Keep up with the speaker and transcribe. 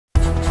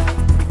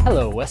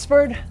Hello,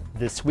 Westford.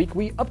 This week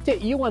we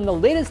update you on the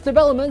latest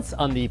developments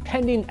on the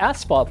pending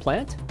asphalt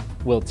plant.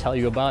 We'll tell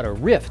you about a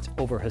rift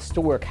over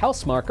historic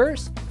house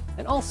markers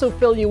and also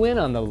fill you in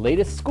on the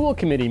latest school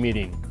committee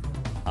meeting.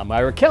 I'm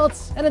Ira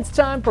Keltz, and it's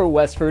time for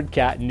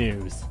WestfordCAT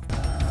News.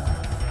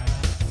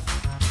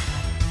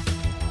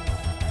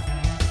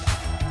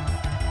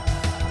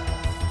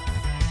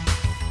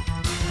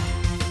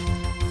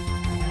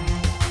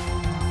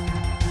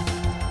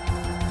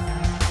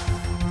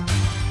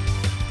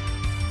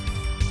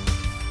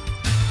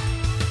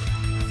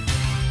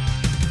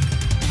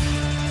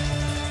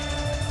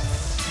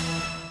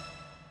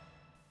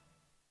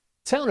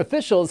 Town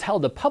officials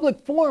held a public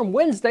forum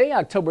Wednesday,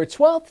 October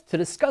 12th, to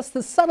discuss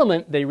the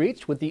settlement they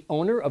reached with the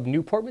owner of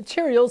Newport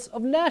Materials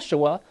of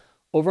Nashua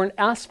over an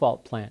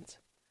asphalt plant.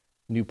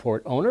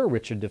 Newport owner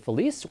Richard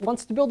DeFelice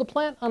wants to build a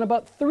plant on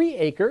about 3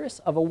 acres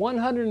of a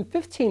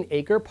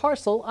 115-acre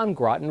parcel on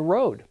Groton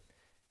Road.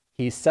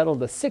 He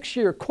settled a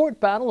 6-year court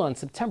battle on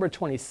September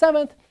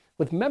 27th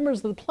with members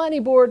of the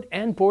Planning Board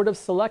and Board of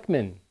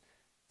Selectmen.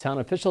 Town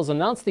officials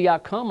announced the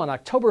outcome on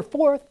October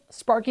 4th,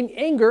 sparking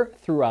anger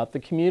throughout the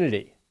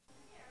community.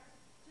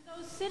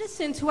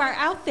 Citizens who are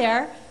out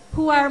there,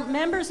 who are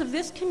members of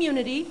this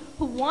community,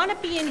 who want to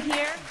be in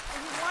here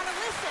and who want to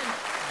listen.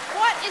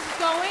 What is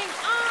going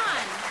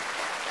on?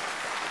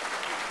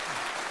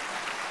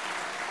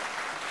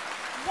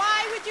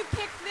 Why would you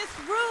pick this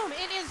room?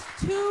 It is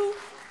too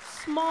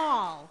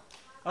small.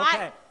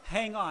 Okay,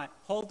 hang on,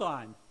 hold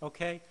on,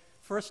 okay?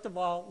 First of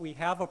all, we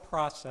have a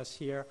process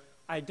here.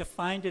 I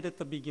defined it at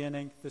the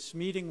beginning. This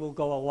meeting will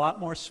go a lot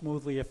more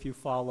smoothly if you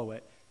follow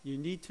it. You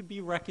need to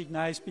be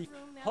recognized.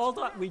 Hold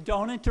on, we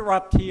don't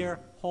interrupt here.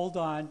 Hold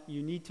on,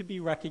 you need to be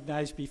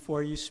recognized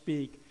before you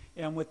speak.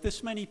 And with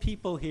this many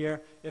people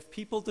here, if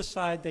people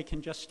decide they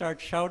can just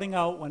start shouting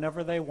out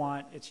whenever they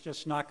want, it's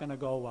just not going to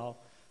go well.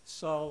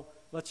 So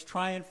let's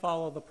try and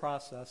follow the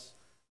process.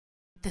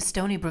 The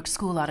Stony Brook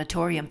School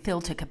auditorium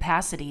filled to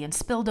capacity and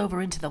spilled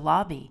over into the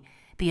lobby.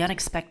 The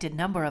unexpected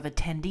number of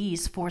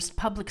attendees forced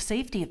public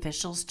safety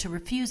officials to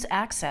refuse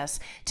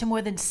access to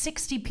more than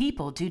 60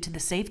 people due to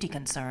the safety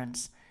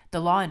concerns. The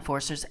law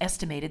enforcers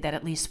estimated that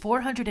at least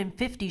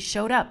 450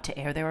 showed up to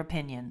air their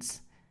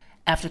opinions.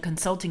 After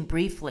consulting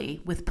briefly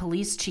with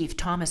Police Chief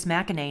Thomas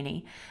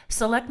McEnany,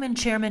 Selectman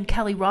Chairman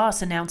Kelly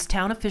Ross announced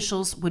town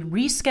officials would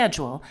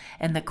reschedule,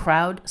 and the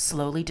crowd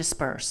slowly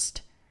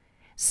dispersed.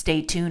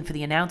 Stay tuned for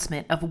the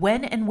announcement of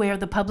when and where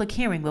the public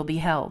hearing will be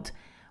held.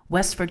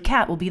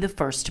 WestfordCAT will be the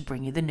first to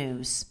bring you the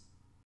news.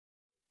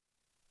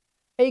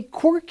 A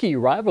quirky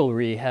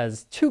rivalry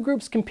has 2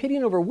 groups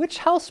competing over which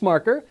house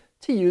marker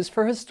to use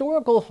for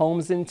historical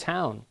homes in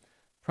town,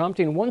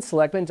 prompting one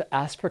selectman to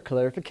ask for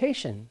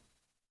clarification.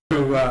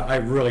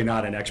 I'm really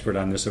not an expert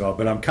on this at all,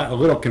 but I'm kind of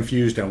a little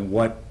confused on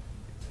what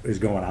is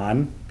going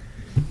on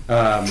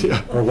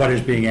or what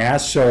is being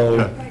asked.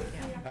 So,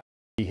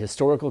 the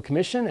Historical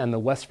Commission and the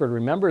Westford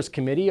Remembers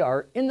Committee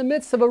are in the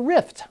midst of a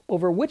rift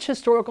over which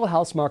historical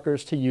house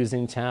markers to use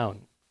in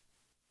town.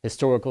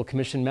 Historical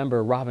Commission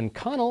member Robin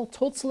Connell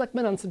told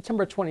selectmen on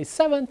September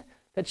 27th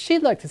that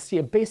she'd like to see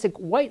a basic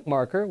white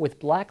marker with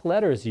black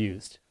letters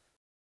used.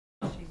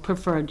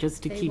 Prefer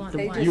just to keep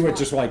the white. You would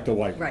just like the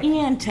white. Right.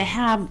 And to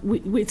have,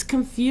 it's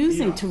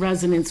confusing to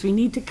residents. We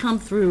need to come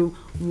through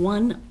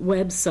one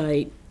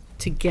website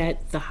to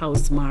get the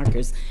house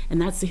markers, and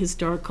that's the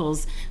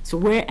historicals. So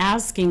we're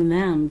asking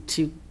them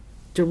to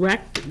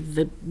direct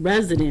the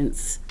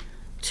residents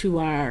to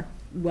our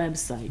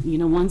website. You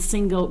know,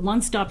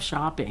 one-stop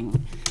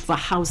shopping for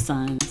house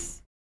signs.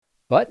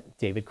 But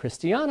David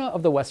Christiana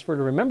of the Westford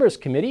Remembers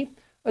Committee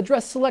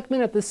addressed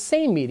selectmen at the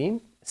same meeting,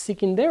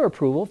 seeking their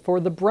approval for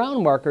the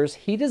brown markers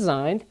he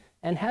designed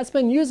and has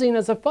been using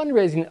as a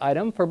fundraising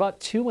item for about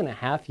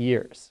 2.5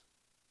 years.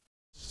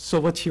 So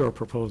what's your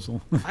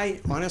proposal?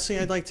 Honestly,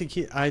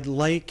 I'd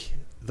like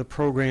the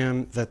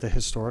program that the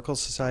Historical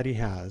Society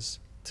has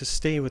to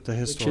stay with the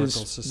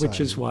Historical Society.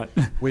 Which is what?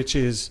 Which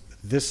is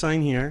this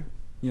sign here.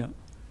 Yeah.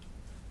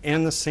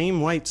 And the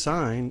same white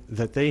sign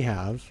that they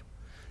have,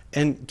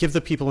 and give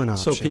the people an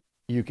option. So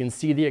you can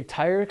see the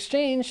entire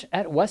exchange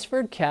at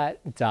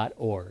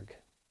westfordcat.org.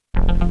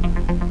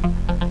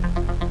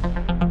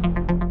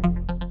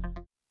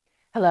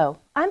 Hello,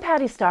 I'm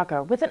Patty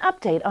Stalker with an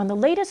update on the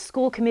latest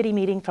school committee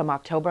meeting from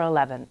October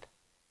 11th.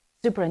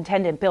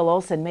 Superintendent Bill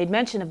Olsen made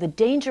mention of the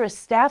dangerous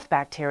staph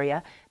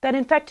bacteria that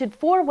infected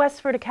 4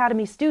 Westford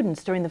Academy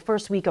students during the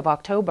first week of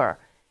October.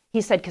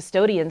 He said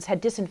custodians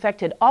had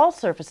disinfected all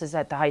surfaces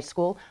at the high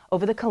school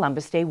over the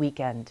Columbus Day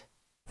weekend.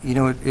 You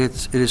know,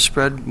 it is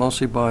spread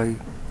mostly by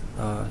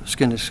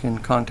skin-to-skin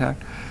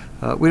contact.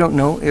 We don't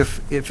know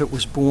if it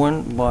was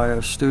borne by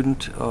a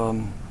student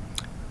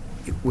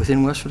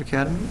within Westford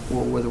Academy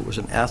or whether it was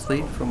an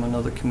athlete from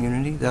another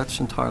community. That's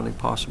entirely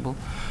possible.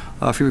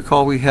 If you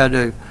recall, we had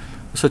a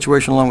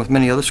situation along with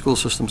many other school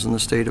systems in the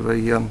state of a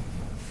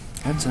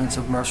incidence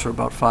of MRSA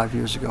about 5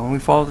 years ago, and we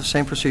followed the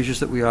same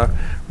procedures that we are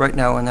right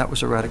now, and that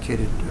was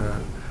eradicated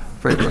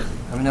very quickly.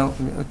 I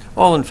mean,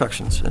 all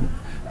infections and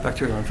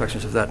bacterial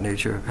infections of that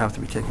nature have to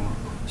be taken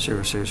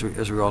seriously,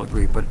 as we all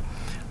agree. But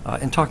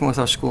and talking with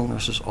our school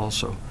nurses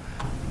also.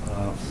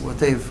 What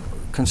they've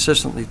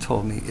consistently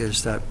told me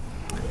is that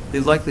the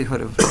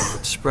likelihood of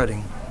it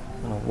spreading,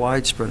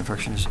 widespread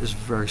infection is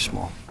very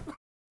small.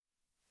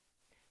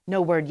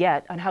 No word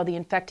yet on how the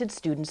infected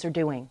students are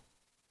doing.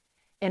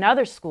 In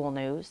other school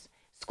news,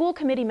 school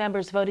committee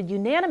members voted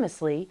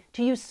unanimously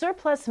to use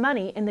surplus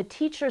money in the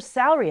teacher's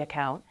salary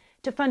account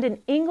to fund an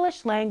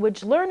English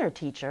language learner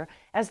teacher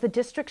as the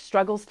district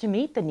struggles to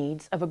meet the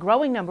needs of a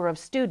growing number of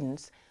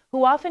students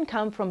who often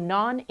come from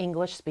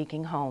non-English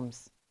speaking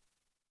homes.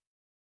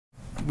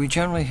 We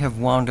generally have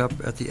wound up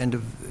at the end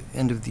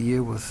of the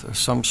year with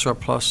some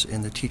surplus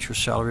in the teacher's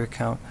salary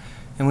account,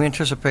 and we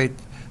anticipate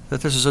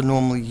that this is a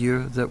normal year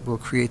that will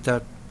create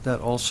that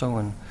also,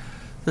 and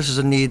this is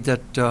a need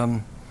that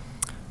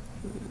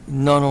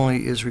not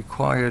only is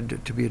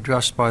required to be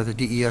addressed by the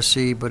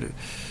DESC, but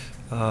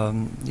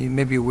you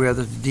may be aware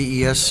that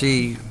the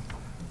DESC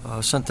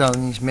sent down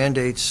these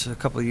mandates a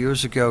couple of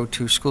years ago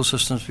to school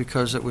systems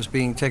because it was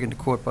being taken to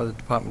court by the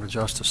Department of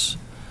Justice.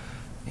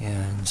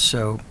 And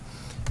so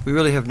we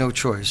really have no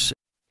choice.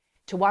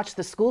 To watch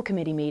the school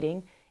committee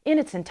meeting in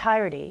its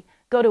entirety,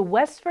 go to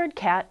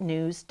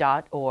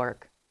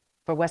WestfordCatNews.org.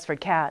 For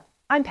WestfordCAT,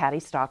 I'm Patty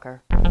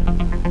Stalker.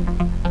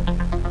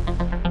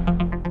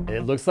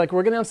 It looks like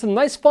we're going to have some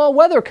nice fall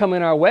weather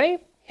coming our way.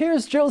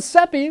 Here's Joe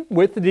Seppi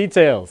with the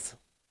details.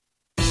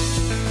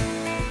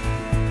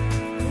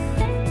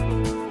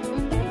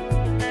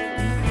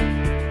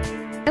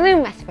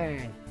 Hello,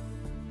 Westford.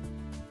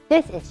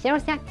 This is Joe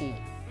Seppi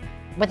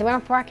with the weather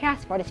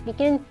forecast for this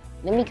weekend,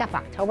 the week of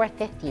October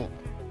 15th.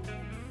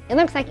 It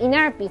looks like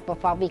another beautiful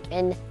fall week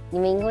in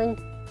New England.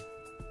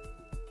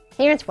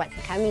 Here's what's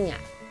coming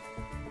up.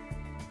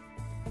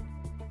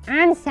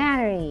 On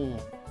Saturday,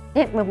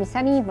 it will be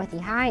sunny with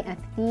a high of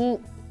 58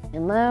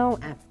 and low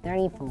of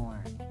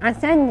 34. On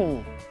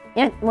Sunday,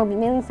 it will be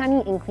mainly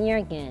sunny and clear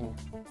again.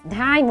 The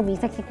high will be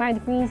 65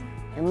 degrees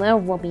and low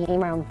will be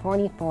around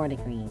 44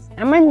 degrees.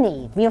 On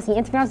Monday, we will see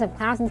intervals of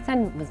clouds and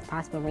sun with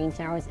possible rain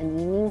showers in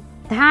the evening.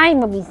 The high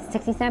will be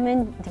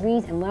 67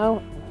 degrees and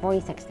low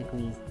 46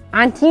 degrees.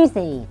 On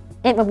Tuesday,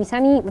 it will be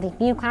sunny with a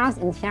few clouds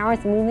and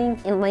showers moving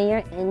in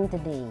later in the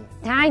day.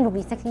 The high will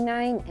be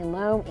 69 and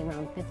low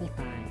around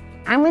 55.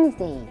 On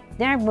Wednesday,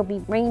 there will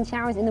be rain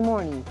showers in the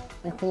morning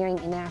with clearing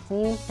in the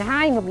afternoon. The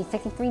high will be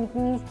 63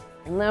 degrees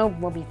and low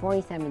will be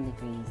 47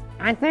 degrees.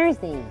 On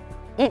Thursday,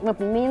 it will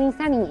be mainly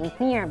sunny and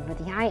clear with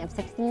a high of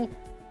 60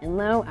 and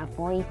low of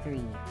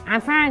 43.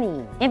 On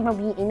Friday, it will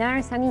be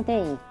another sunny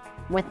day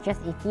with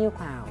just a few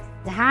clouds.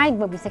 The high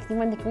will be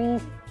 61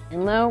 degrees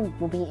and low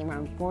will be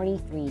around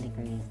 43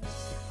 degrees.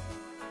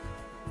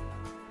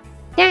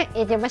 That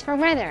is your Westford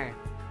weather.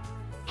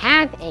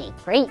 Have a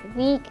great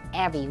week,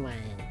 everyone.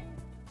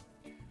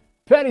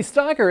 Patty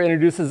Stalker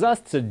introduces us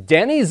to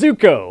Danny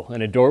Zuko,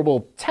 an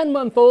adorable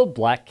 10-month-old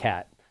black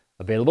cat.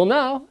 Available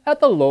now at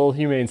the Lowell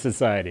Humane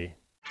Society.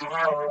 The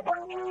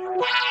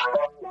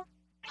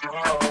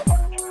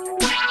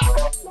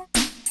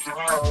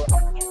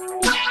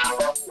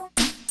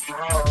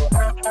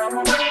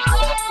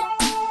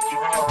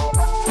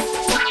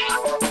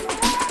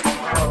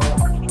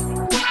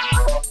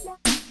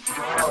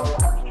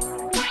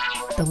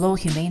Lowell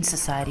Humane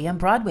Society on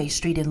Broadway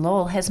Street in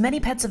Lowell has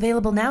many pets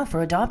available now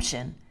for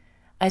adoption.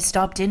 I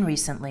stopped in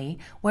recently,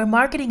 where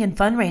marketing and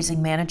fundraising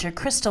manager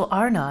Crystal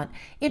Arnott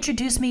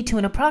introduced me to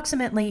an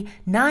approximately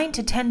 9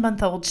 to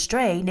 10-month-old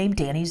stray named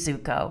Danny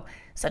Zuko.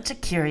 Such a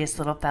curious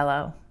little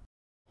fellow.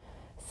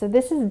 So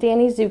this is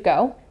Danny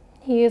Zuko.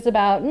 He is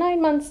about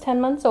 9 months, 10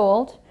 months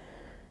old.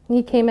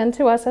 He came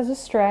into us as a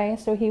stray,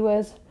 so he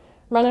was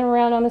running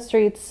around on the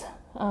streets.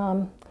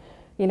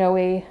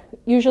 We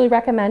usually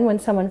recommend when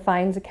someone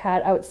finds a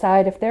cat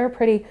outside, if they're a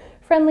pretty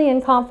friendly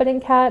and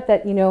confident cat,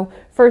 that,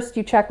 first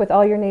you check with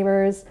all your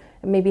neighbors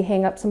and maybe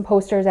hang up some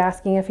posters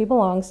asking if he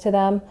belongs to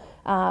them.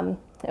 And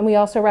we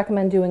also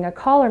recommend doing a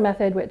collar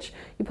method, which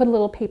you put a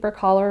little paper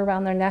collar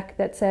around their neck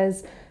that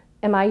says,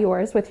 "Am I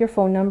yours?" with your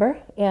phone number,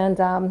 and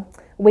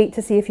wait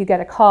to see if you get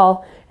a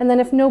call. And then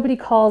if nobody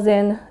calls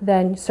in,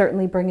 then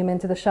certainly bring him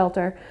into the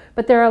shelter.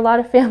 But there are a lot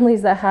of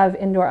families that have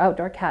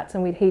indoor-outdoor cats,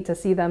 and we'd hate to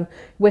see them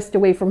whisked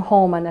away from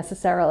home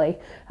unnecessarily.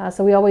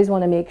 So we always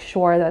want to make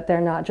sure that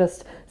they're not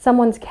just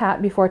someone's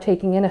cat before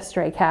taking in a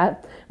stray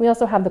cat. We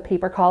also have the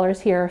paper collars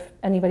here if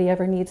anybody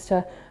ever needs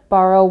to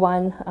borrow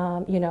one,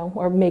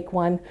 or make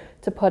one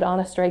to put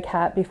on a stray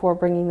cat before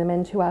bringing them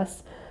into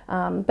us.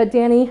 But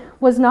Danny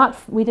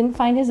we didn't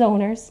find his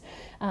owners.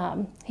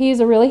 He's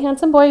a really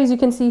handsome boy. As you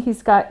can see,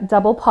 he's got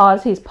double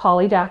paws. He's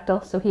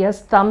polydactyl, so he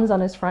has thumbs on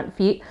his front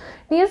feet.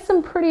 He has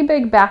some pretty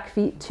big back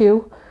feet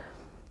too.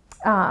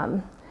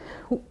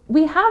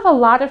 We have a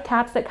lot of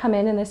cats that come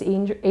in this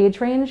age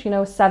range,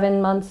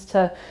 7 months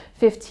to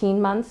 15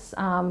 months,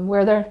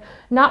 where they're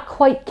not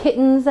quite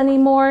kittens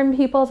anymore in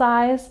people's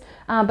eyes,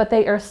 but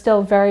they are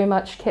still very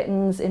much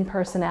kittens in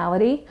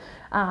personality.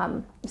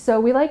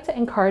 So we like to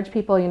encourage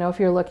people, if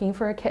you're looking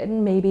for a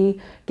kitten, maybe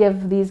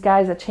give these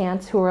guys a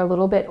chance who are a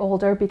little bit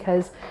older,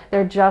 because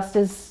they're just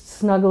as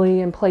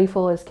snuggly and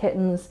playful as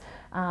kittens,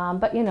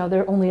 but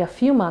they're only a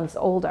few months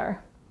older.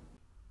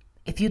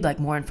 If you'd like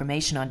more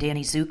information on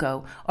Danny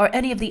Zuko or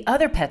any of the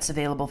other pets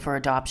available for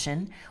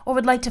adoption, or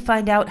would like to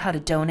find out how to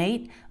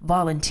donate,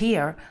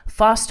 volunteer,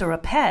 foster a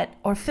pet,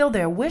 or fill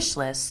their wish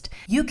list,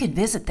 you can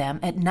visit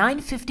them at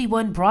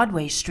 951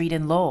 Broadway Street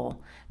in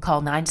Lowell.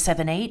 Call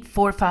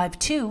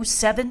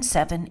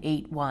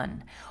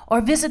 978-452-7781 or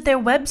visit their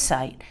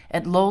website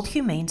at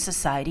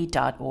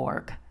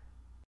lowellhumanesociety.org.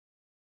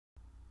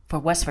 For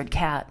Westford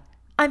Cat,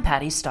 I'm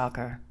Patty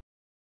Stalker.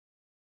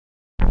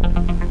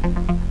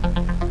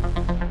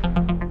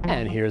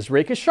 And here's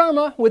Rekha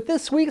Sharma with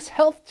this week's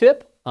health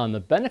tip on the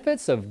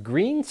benefits of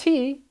green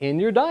tea in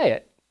your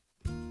diet.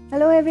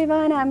 Hello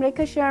everyone, I'm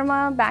Rekha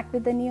Sharma back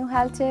with the new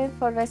health tip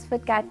for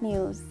WestfordCAT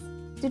News.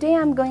 Today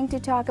I'm going to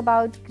talk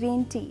about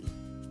green tea.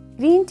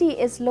 Green tea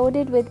is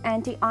loaded with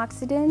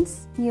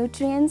antioxidants,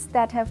 nutrients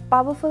that have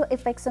powerful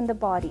effects on the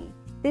body.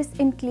 This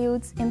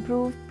includes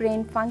improved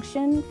brain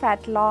function,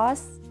 fat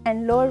loss,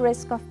 and lower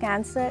risk of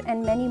cancer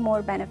and many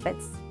more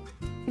benefits.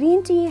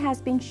 Green tea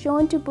has been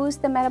shown to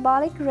boost the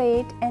metabolic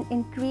rate and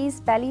increase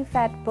belly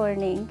fat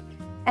burning,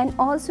 and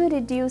also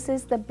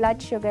reduces the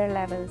blood sugar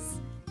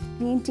levels.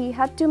 Green tea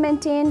helps to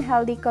maintain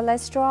healthy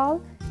cholesterol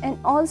and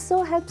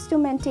also helps to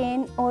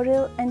maintain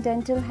oral and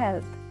dental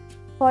health.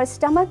 For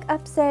stomach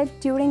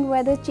upset during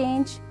weather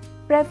change,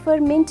 prefer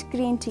mint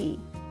green tea.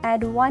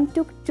 Add 1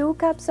 to 2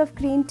 cups of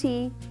green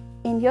tea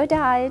in your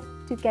diet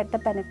to get the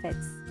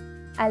benefits.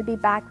 I'll be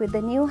back with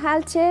the new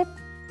health tip.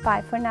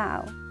 Bye for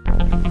now.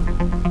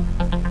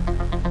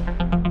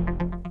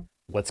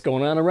 What's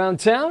going on around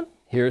town?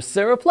 Here's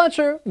Sarah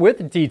Fletcher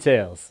with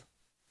details.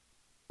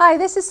 Hi,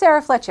 this is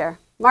Sarah Fletcher,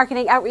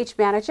 Marketing Outreach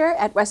Manager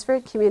at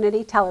Westford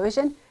Community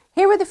Television,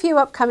 here with a few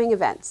upcoming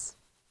events.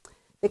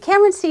 The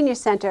Cameron Senior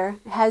Center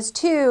has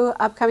 2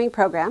 upcoming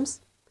programs.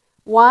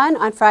 One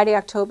on Friday,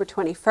 October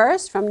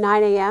 21st from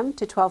 9 a.m.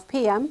 to 12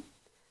 p.m.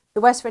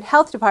 The Westford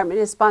Health Department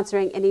is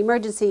sponsoring an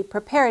emergency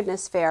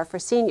preparedness fair for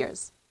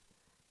seniors.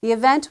 The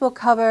event will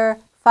cover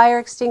fire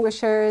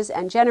extinguishers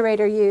and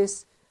generator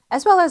use,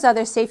 as well as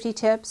other safety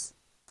tips.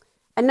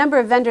 A number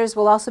of vendors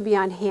will also be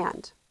on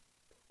hand.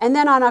 And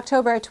then on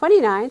October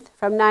 29th,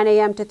 from 9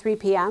 a.m. to 3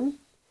 p.m.,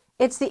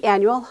 it's the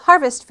annual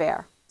Harvest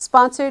Fair,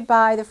 sponsored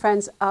by the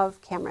Friends of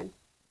Cameron.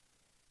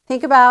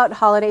 Think about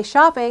holiday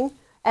shopping,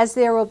 as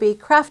there will be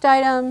craft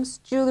items,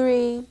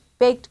 jewelry,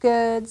 baked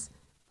goods,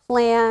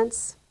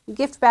 plants,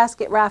 gift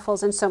basket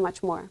raffles, and so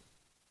much more.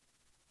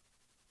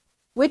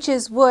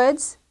 Witches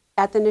Woods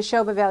at the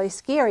Neshoba Valley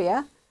Ski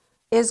Area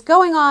is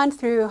going on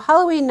through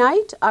Halloween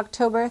night,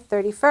 October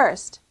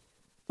 31st.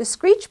 The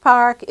Screech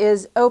Park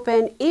is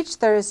open each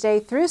Thursday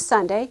through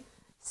Sunday,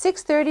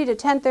 6:30 to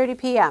 10:30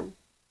 p.m.,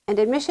 and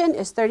admission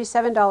is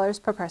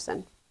 $37 per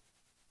person.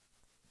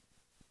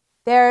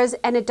 There's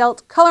an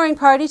adult coloring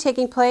party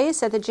taking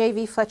place at the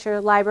J.V.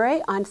 Fletcher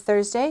Library on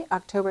Thursday,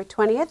 October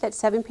 20th at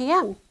 7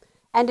 p.m.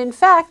 And in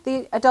fact,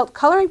 the adult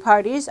coloring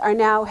parties are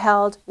now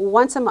held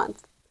once a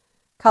month.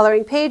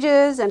 Coloring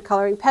pages and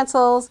coloring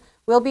pencils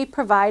will be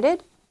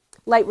provided.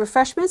 Light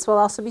refreshments will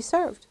also be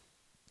served.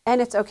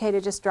 And it's okay to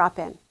just drop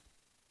in.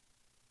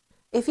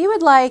 If you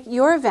would like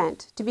your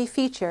event to be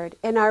featured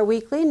in our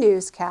weekly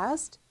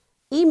newscast,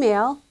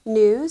 email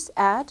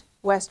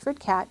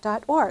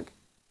news@westfordcat.org.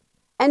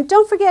 And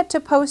don't forget to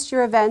post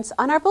your events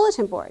on our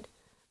bulletin board,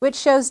 which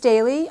shows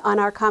daily on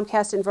our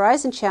Comcast and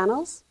Verizon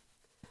channels.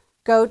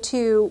 Go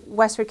to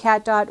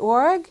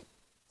westfordcat.org,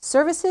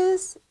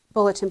 Services,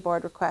 Bulletin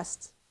Board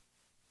Requests.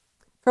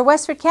 For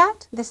Westford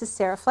Cat, this is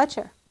Sarah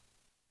Fletcher.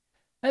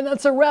 And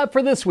that's a wrap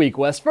for this week,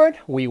 Westford.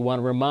 We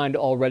want to remind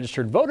all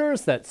registered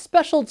voters that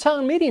special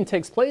town meeting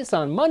takes place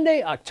on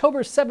Monday,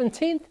 October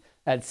 17th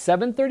at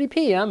 7:30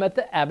 p.m. at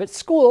the Abbott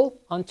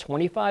School on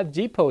 25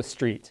 Depot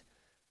Street.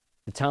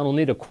 The town will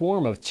need a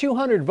quorum of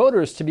 200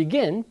 voters to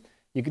begin.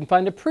 You can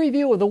find a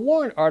preview of the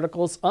warrant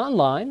articles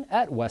online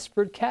at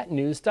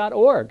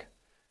westfordcatnews.org.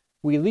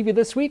 We leave you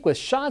this week with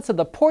shots of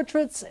the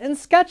portraits and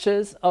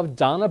sketches of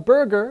Donna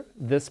Berger,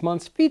 this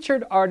month's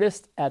featured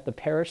artist at the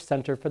Parish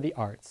Center for the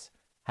Arts.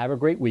 Have a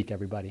great week,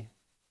 everybody.